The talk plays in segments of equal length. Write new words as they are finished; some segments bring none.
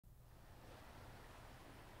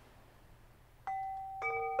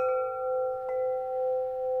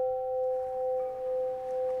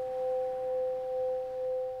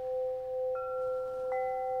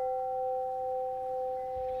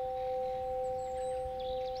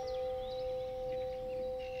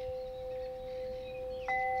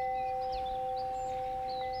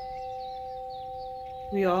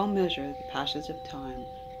We all measure the passage of time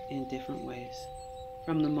in different ways,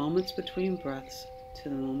 from the moments between breaths to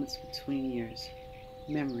the moments between years,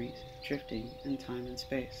 memories drifting in time and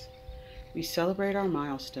space. We celebrate our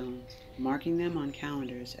milestones, marking them on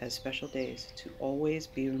calendars as special days to always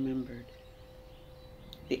be remembered.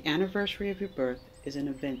 The anniversary of your birth is an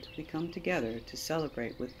event we come together to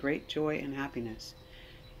celebrate with great joy and happiness,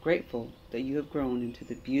 grateful that you have grown into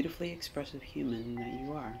the beautifully expressive human that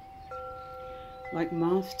you are. Like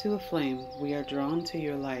moths to a flame, we are drawn to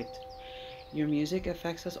your light. Your music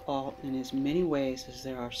affects us all in as many ways as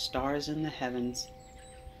there are stars in the heavens.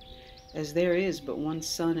 As there is but one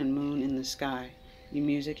sun and moon in the sky, your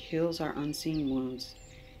music heals our unseen wounds,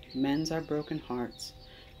 mends our broken hearts,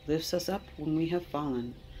 lifts us up when we have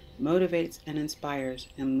fallen, motivates and inspires,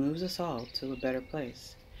 and moves us all to a better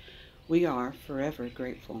place. We are forever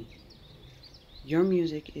grateful. Your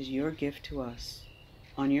music is your gift to us.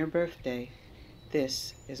 On your birthday,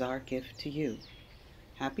 this is our gift to you.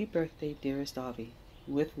 Happy birthday, dearest Avi,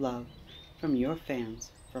 with love from your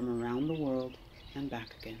fans from around the world and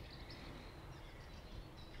back again.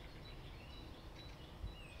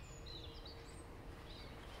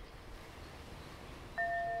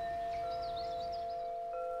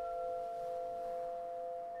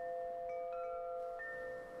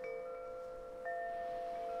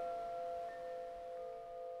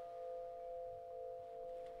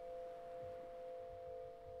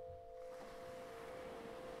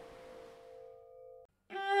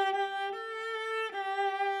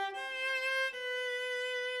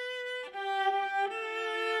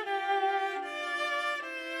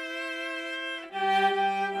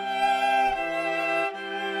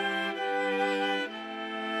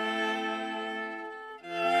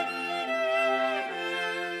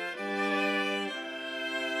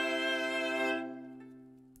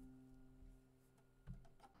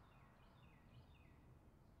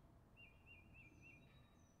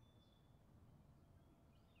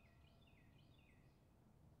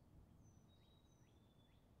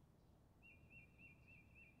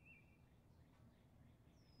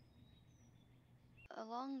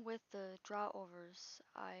 Along with the draw-overs,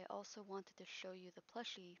 I also wanted to show you the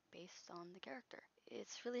plushie based on the character.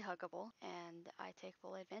 It's really huggable, and I take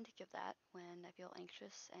full advantage of that when I feel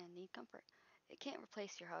anxious and need comfort. It can't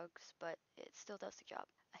replace your hugs, but it still does the job.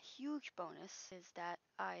 A huge bonus is that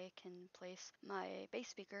I can place my bass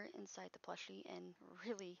speaker inside the plushie and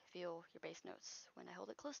really feel your bass notes when I hold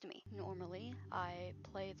it close to me. Normally, I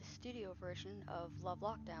play the studio version of Love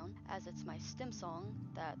Lockdown as it's my stim song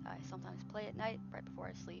that I sometimes play at night right before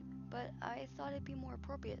I sleep, but I thought it'd be more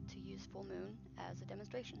appropriate to use Full Moon as a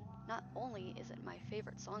demonstration. Not only is it my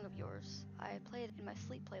favorite song of yours, I play it in my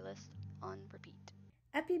sleep playlist on repeat.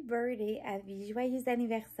 Happy birthday, Avi. Joyeux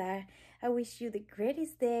anniversaire. I wish you the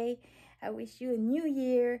greatest day. I wish you a new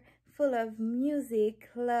year full of music,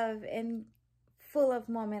 love, and full of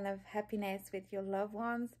moments of happiness with your loved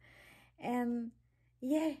ones. And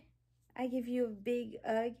yeah, I give you a big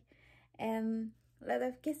hug and a lot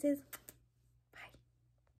of kisses.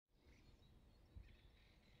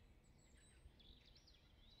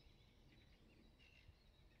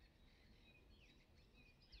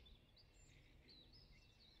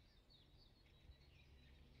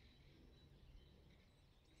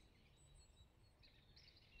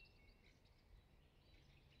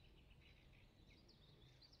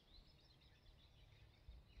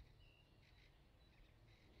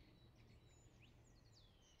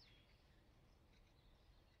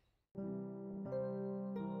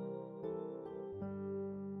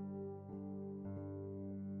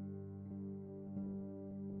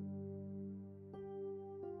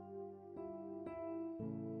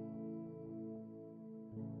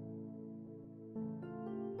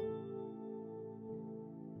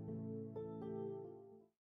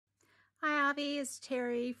 Hi, Avi. It's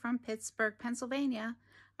Terri from Pittsburgh, Pennsylvania.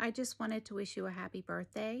 I just wanted to wish you a happy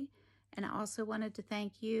birthday. And I also wanted to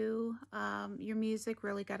thank you. Your music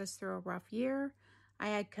really got us through a rough year. I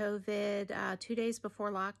had COVID 2 days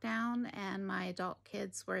before lockdown, and my adult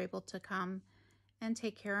kids were able to come and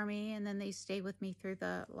take care of me. And then they stayed with me through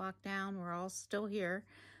the lockdown. We're all still here.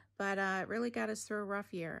 But it really got us through a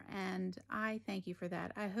rough year. And I thank you for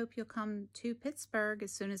that. I hope you'll come to Pittsburgh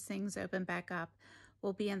as soon as things open back up.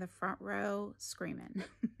 We'll be in the front row screaming.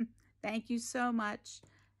 Thank you so much.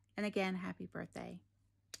 And again, happy birthday.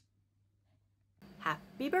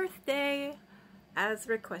 Happy birthday! As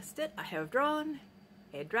requested, I have drawn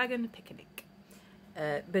a dragon picnic.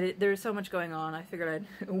 There's so much going on, I figured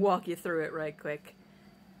I'd walk you through it right quick.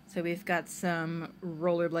 So we've got some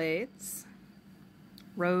rollerblades,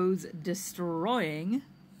 Rose destroying,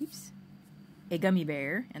 oops, a gummy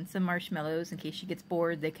bear and some marshmallows in case she gets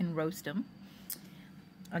bored, they can roast them.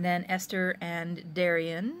 And then Esther and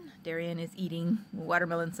Darian. Darian is eating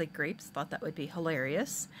watermelons like grapes. Thought that would be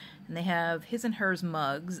hilarious. And they have his and hers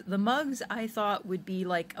mugs. The mugs I thought would be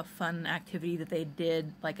like a fun activity that they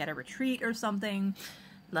did like at a retreat or something.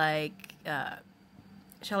 Like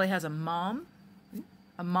Shelley has a mom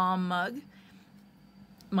mug.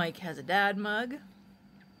 Mike has a dad mug.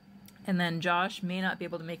 And then Josh may not be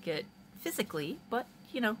able to make it physically, but,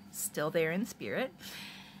 you know, still there in spirit.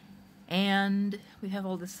 And we have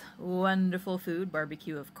all this wonderful food,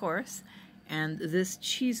 barbecue, of course. And this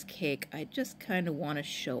cheesecake, I just kind of want to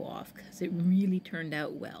show off because it really turned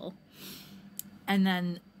out well. And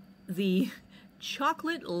then the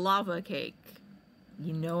chocolate lava cake.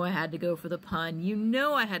 You know I had to go for the pun. You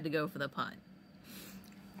know I had to go for the pun.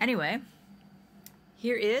 Anyway,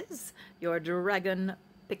 here is your dragon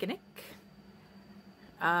picnic.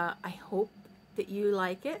 I hope that you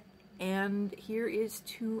like it. And here is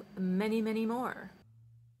to many, many more.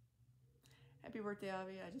 Happy birthday,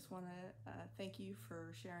 Avi. I just want to thank you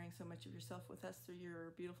for sharing so much of yourself with us through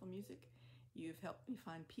your beautiful music. You've helped me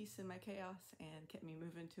find peace in my chaos and kept me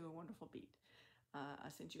moving to a wonderful beat. I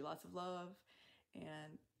send you lots of love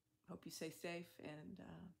and hope you stay safe and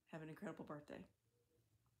have an incredible birthday.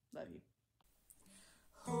 Love you.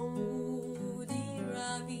 Oh, dear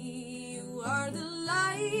Avi, you are the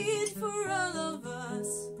light for all of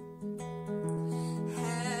us.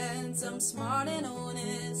 Handsome, smart and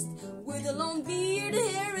honest, with a long beard,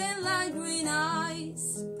 hair and light green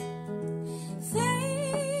eyes.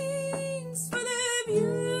 Thanks for the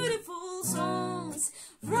beautiful songs,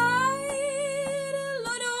 write a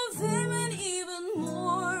lot of them and even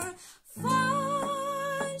more.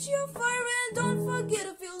 Find your fire and don't forget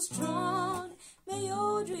to feel strong. May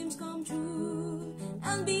your dreams come true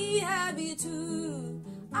and be happy too.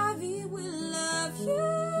 Avi will love you.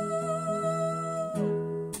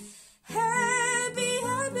 Happy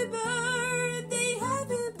birthday,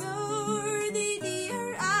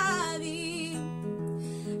 dear Avi.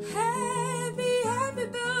 Happy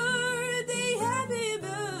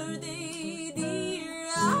birthday, dear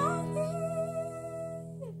Avi.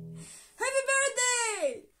 Happy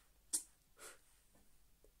birthday!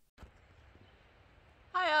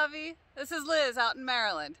 Hi, Avi. This is Liz out in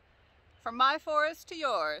Maryland. From my forest to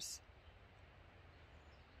yours.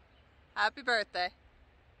 Happy birthday.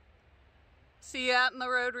 See you out on the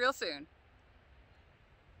road real soon.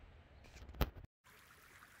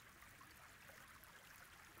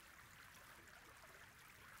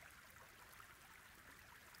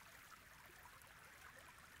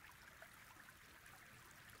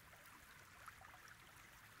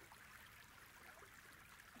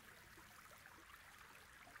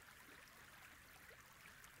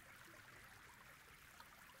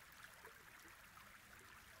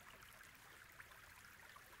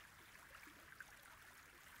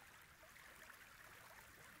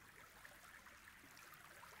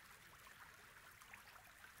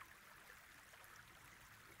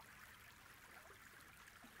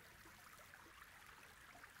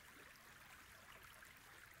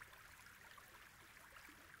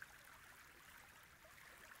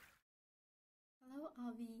 Hello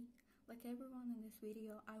Avi, like everyone in this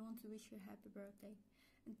video, I want to wish you a happy birthday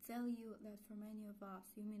and tell you that for many of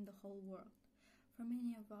us, you mean the whole world. For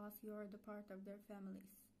many of us, you are the part of their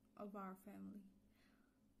families, of our family.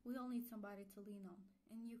 We all need somebody to lean on,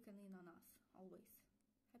 and you can lean on us, always.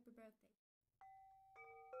 Happy birthday.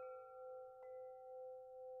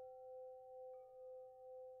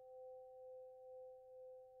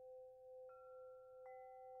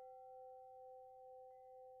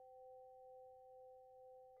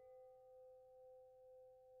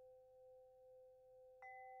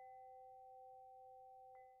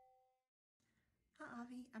 Hi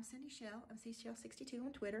Avi, I'm Cindy Shell. I'm CShell62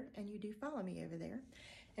 on Twitter, and you do follow me over there.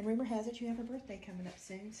 And rumor has it you have a birthday coming up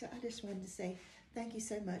soon, so I just wanted to say thank you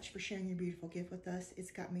so much for sharing your beautiful gift with us.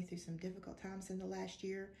 It's got me through some difficult times in the last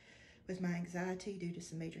year with my anxiety due to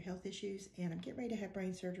some major health issues, and I'm getting ready to have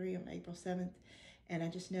brain surgery on April 7th, and I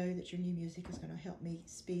just know that your new music is going to help me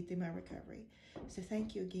speed through my recovery. So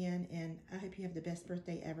thank you again, and I hope you have the best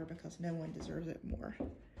birthday ever because no one deserves it more.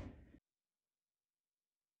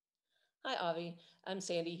 Hi, Avi. I'm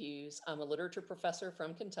Sandy Hughes. I'm a literature professor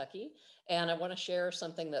from Kentucky, and I want to share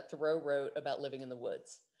something that Thoreau wrote about living in the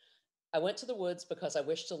woods. I went to the woods because I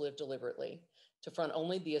wished to live deliberately, to front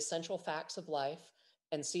only the essential facts of life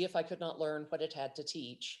and see if I could not learn what it had to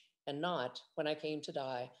teach, and not, when I came to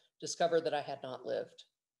die, discover that I had not lived.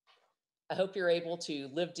 I hope you're able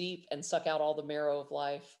to live deep and suck out all the marrow of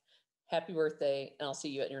life. Happy birthday, and I'll see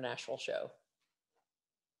you at your Nashville show.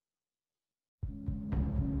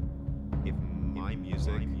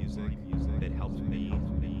 music that helped me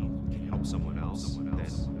can help someone else, then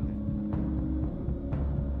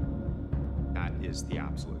that is the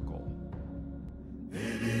absolute goal.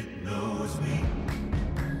 And it knows me.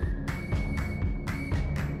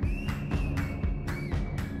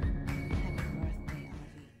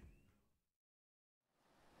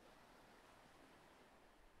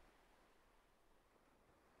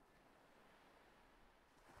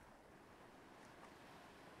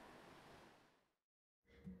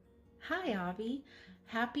 Hi, Avi.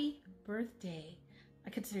 Happy birthday. I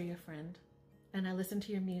consider you a friend, and I listen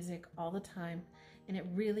to your music all the time, and it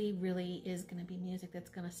really, really is going to be music that's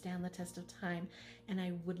going to stand the test of time, and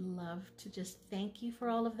I would love to just thank you for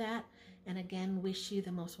all of that, and again, wish you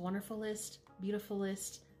the most wonderfulest,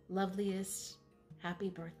 beautifulest, loveliest, happy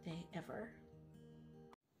birthday ever.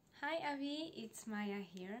 Hi Avi, it's Maya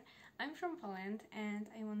here. I'm from Poland and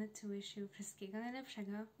I wanted to wish you wszystkiego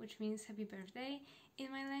najlepszego, which means happy birthday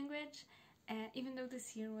in my language. Even though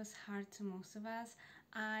this year was hard to most of us,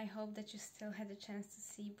 I hope that you still had a chance to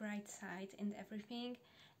see bright side in everything,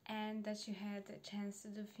 and that you had a chance to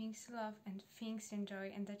do things you love and things you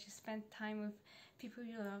enjoy, and that you spent time with people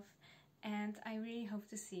you love. And I really hope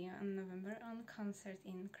to see you in November on concert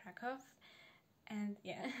in Krakow. And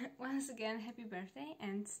yeah, once again, happy birthday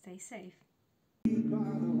and stay safe.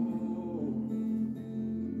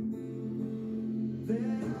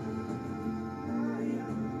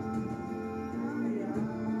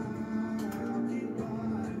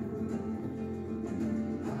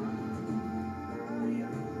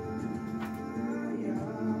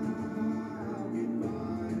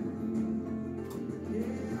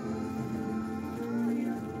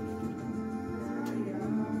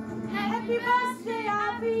 Happy birthday,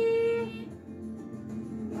 Avi!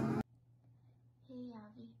 Hey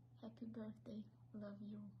Avi, happy birthday. Love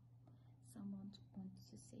you. Someone wants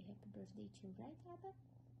to say happy birthday to you, right, Abba?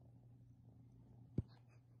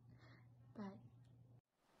 Bye.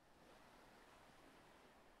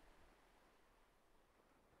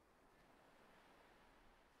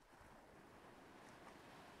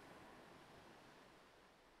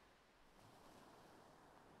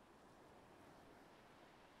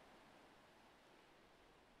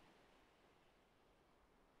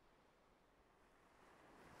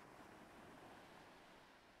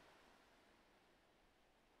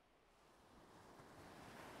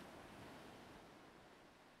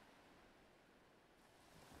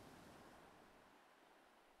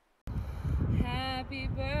 Happy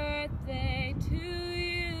birthday to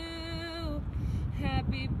you.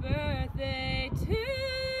 Happy birthday to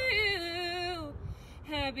you.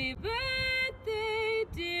 Happy birthday,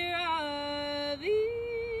 dear Avi.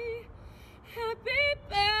 Happy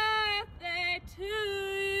birthday to you.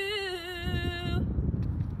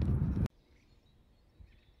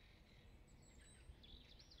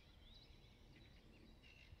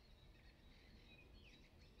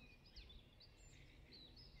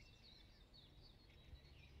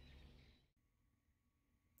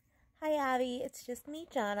 Hi Avi, it's just me,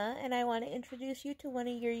 Jonna, and I want to introduce you to one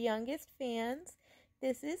of your youngest fans.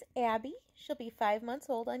 This is Abby. She'll be 5 months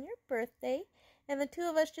old on your birthday, and the two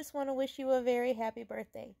of us just want to wish you a very happy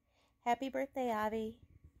birthday. Happy birthday, Avi.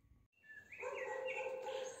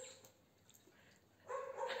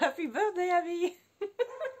 Happy birthday, Avi!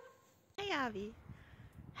 Hi Avi,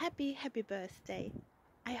 happy birthday.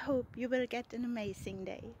 I hope you will get an amazing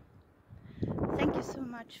day. Thank you so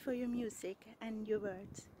much for your music and your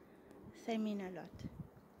words. They mean a lot.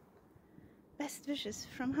 Best wishes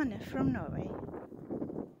from Hanne from Norway.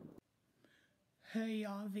 Hey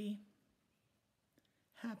Avi,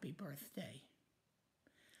 happy birthday.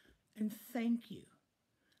 And thank you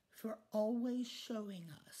for always showing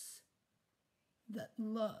us that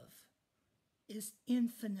love is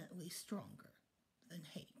infinitely stronger than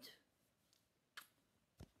hate.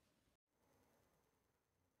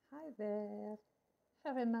 Hi there.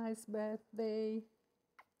 Have a nice birthday.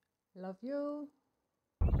 Love you.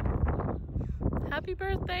 Happy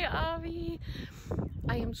birthday, Avi.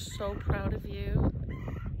 I am so proud of you.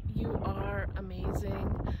 You are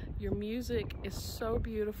amazing. Your music is so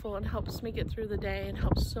beautiful and helps me get through the day and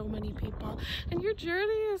helps so many people. And your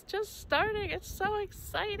journey is just starting. It's so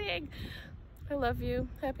exciting. I love you.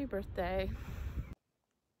 Happy birthday.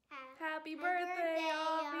 Happy birthday,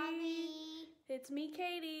 Avi! It's me,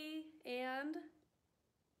 Katie, and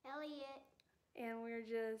Elliot. And we're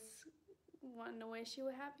just wanting to wish you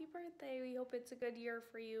a happy birthday. We hope it's a good year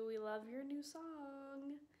for you. We love your new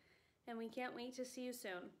song, and we can't wait to see you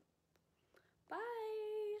soon. Bye!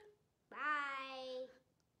 Bye!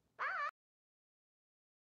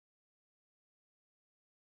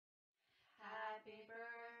 Happy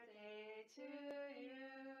birthday to you.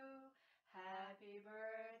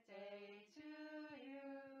 birthday to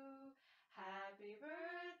you. Happy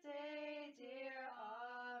birthday, dear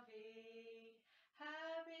Avi.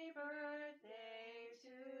 Happy birthday to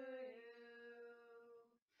you.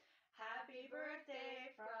 Happy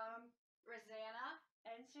birthday from Rosanna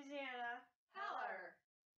and Susanna Heller.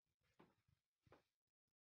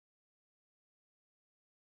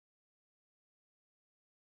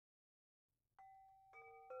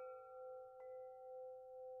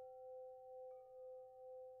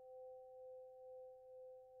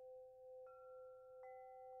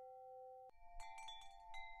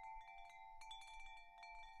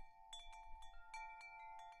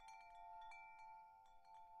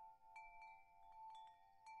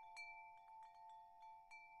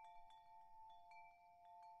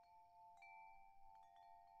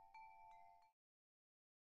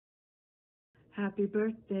 Happy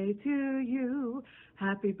birthday to you.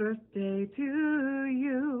 Happy birthday to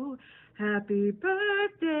you. Happy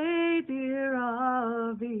birthday, dear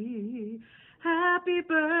Avi. Happy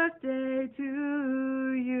birthday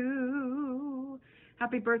to you.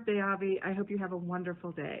 Happy birthday, Avi. I hope you have a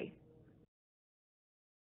wonderful day.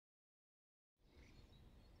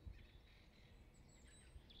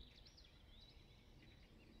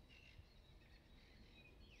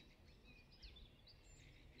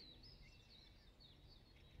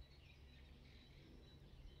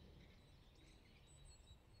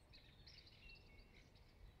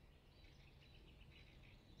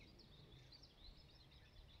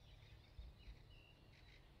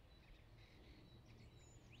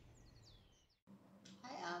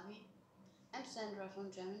 Hi, Avi. I'm Sandra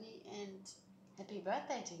from Germany, and happy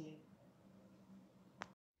birthday to you.